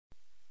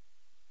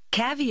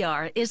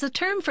Caviar is a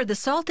term for the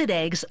salted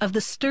eggs of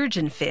the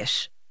sturgeon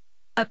fish.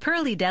 A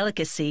pearly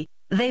delicacy,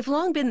 they've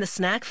long been the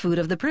snack food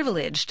of the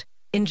privileged,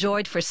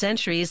 enjoyed for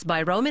centuries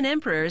by Roman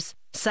emperors,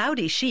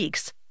 Saudi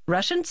sheiks,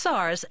 Russian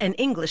tsars, and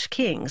English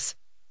kings.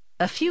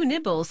 A few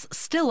nibbles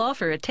still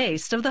offer a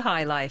taste of the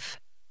high life.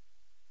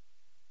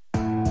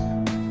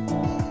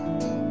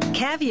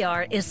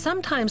 Caviar is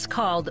sometimes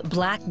called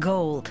black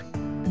gold.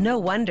 No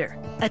wonder.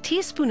 A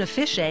teaspoon of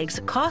fish eggs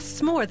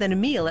costs more than a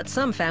meal at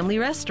some family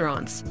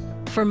restaurants.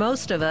 For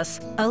most of us,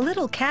 a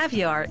little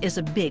caviar is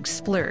a big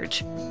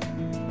splurge.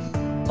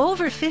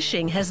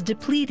 Overfishing has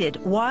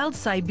depleted wild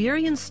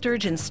Siberian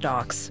sturgeon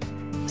stocks.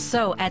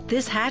 So at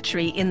this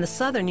hatchery in the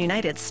southern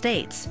United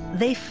States,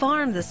 they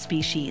farm the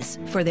species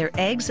for their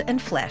eggs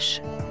and flesh.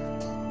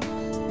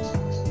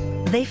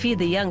 They feed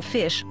the young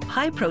fish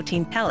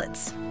high-protein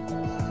pellets.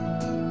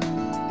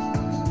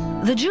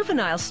 The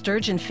juvenile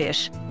sturgeon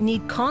fish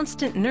need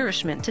constant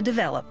nourishment to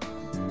develop.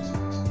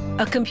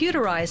 A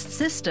computerized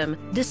system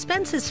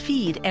dispenses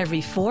feed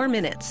every 4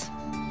 minutes.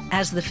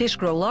 As the fish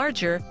grow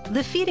larger,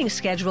 the feeding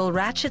schedule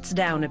ratchets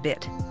down a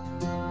bit.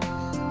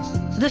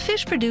 The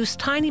fish produce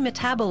tiny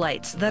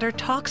metabolites that are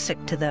toxic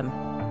to them.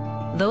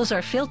 Those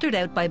are filtered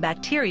out by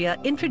bacteria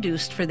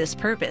introduced for this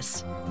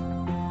purpose.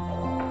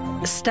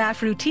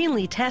 Staff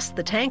routinely test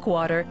the tank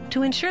water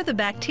to ensure the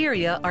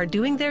bacteria are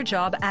doing their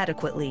job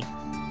adequately.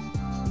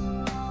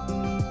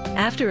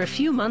 After a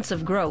few months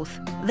of growth,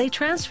 they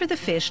transfer the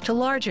fish to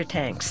larger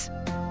tanks.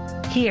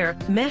 Here,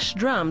 mesh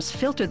drums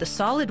filter the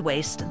solid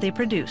waste they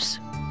produce.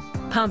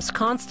 Pumps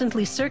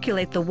constantly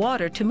circulate the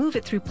water to move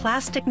it through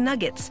plastic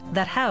nuggets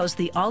that house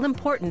the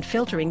all-important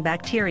filtering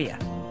bacteria.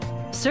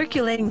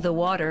 Circulating the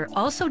water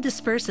also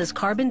disperses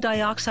carbon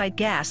dioxide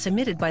gas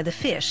emitted by the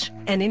fish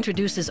and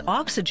introduces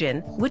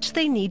oxygen, which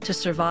they need to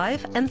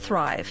survive and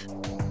thrive.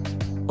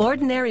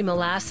 Ordinary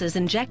molasses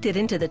injected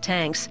into the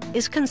tanks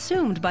is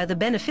consumed by the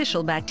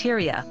beneficial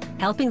bacteria,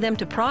 helping them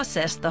to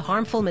process the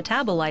harmful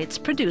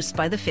metabolites produced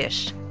by the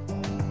fish.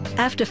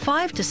 After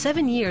 5 to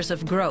 7 years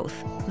of growth,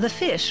 the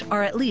fish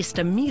are at least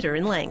a meter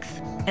in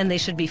length, and they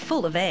should be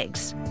full of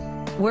eggs.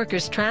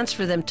 Workers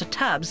transfer them to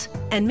tubs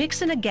and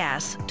mix in a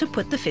gas to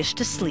put the fish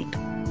to sleep.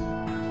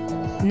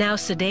 Now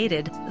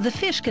sedated, the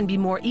fish can be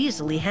more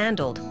easily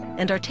handled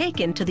and are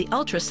taken to the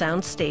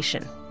ultrasound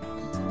station.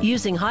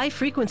 Using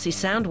high-frequency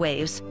sound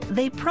waves,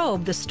 they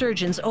probe the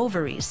sturgeon's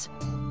ovaries.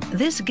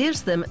 This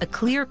gives them a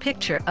clear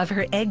picture of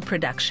her egg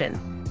production.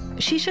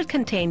 She should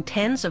contain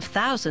tens of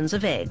thousands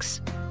of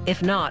eggs.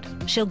 If not,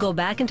 she'll go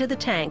back into the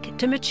tank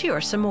to mature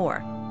some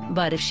more.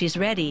 But if she's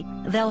ready,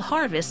 they'll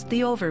harvest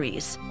the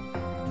ovaries.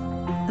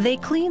 They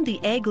clean the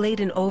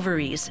egg-laden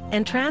ovaries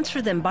and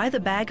transfer them by the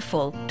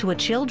bagful to a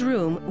chilled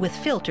room with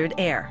filtered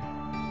air.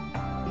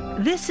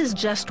 This is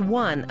just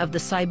one of the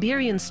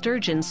Siberian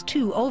sturgeon's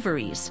 2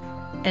 ovaries,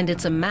 and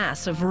it's a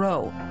mass of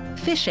roe,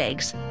 fish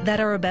eggs that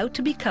are about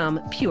to become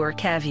pure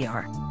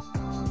caviar.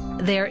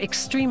 They're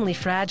extremely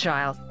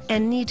fragile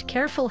and need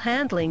careful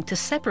handling to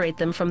separate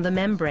them from the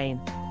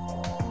membrane.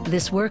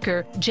 This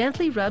worker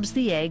gently rubs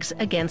the eggs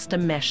against a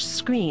mesh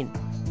screen.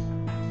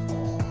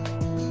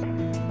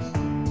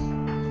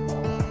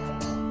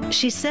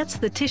 She sets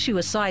the tissue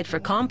aside for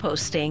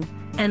composting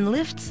and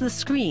lifts the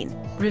screen,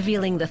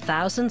 revealing the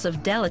thousands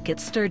of delicate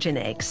sturgeon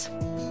eggs.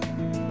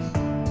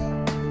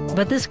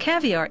 But this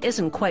caviar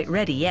isn't quite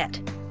ready yet.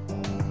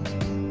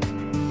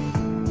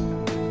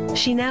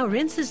 She now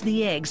rinses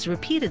the eggs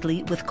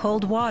repeatedly with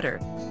cold water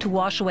to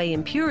wash away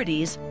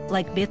impurities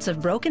like bits of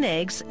broken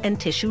eggs and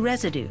tissue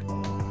residue.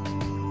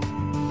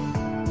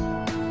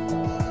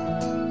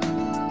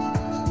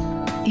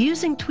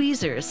 Using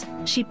tweezers,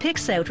 she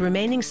picks out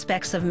remaining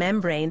specks of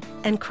membrane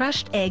and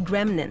crushed egg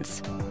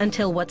remnants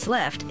until what's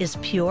left is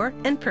pure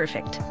and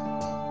perfect.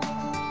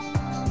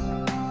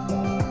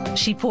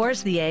 She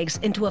pours the eggs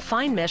into a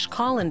fine mesh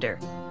colander.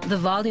 The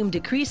volume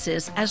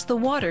decreases as the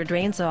water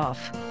drains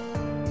off.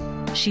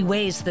 She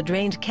weighs the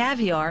drained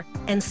caviar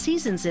and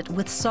seasons it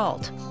with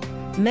salt,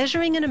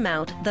 measuring an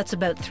amount that's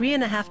about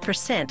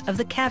 3.5% of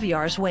the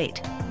caviar's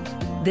weight.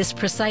 This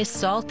precise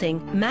salting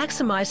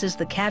maximizes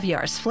the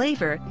caviar's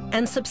flavor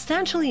and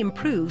substantially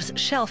improves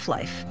shelf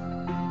life.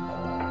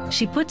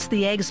 She puts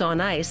the eggs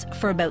on ice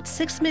for about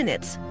 6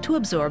 minutes to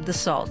absorb the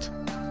salt.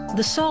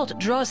 The salt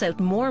draws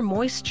out more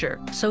moisture,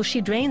 so she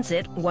drains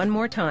it one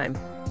more time.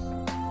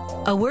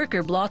 A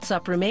worker blots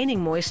up remaining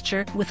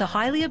moisture with a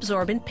highly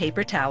absorbent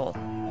paper towel.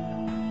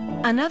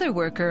 Another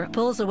worker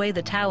pulls away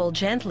the towel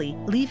gently,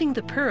 leaving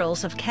the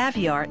pearls of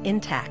caviar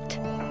intact.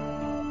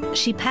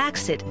 She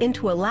packs it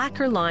into a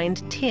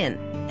lacquer-lined tin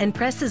and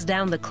presses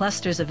down the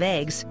clusters of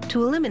eggs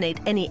to eliminate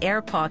any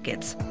air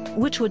pockets,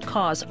 which would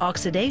cause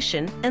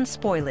oxidation and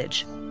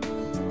spoilage.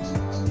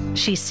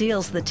 She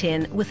seals the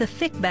tin with a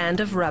thick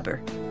band of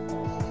rubber.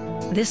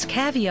 This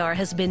caviar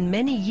has been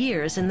many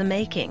years in the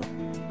making.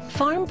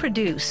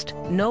 Farm-produced,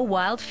 no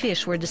wild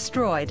fish were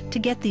destroyed to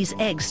get these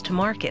eggs to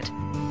market.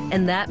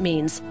 And that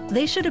means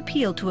they should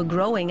appeal to a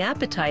growing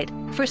appetite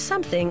for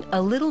something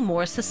a little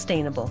more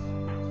sustainable.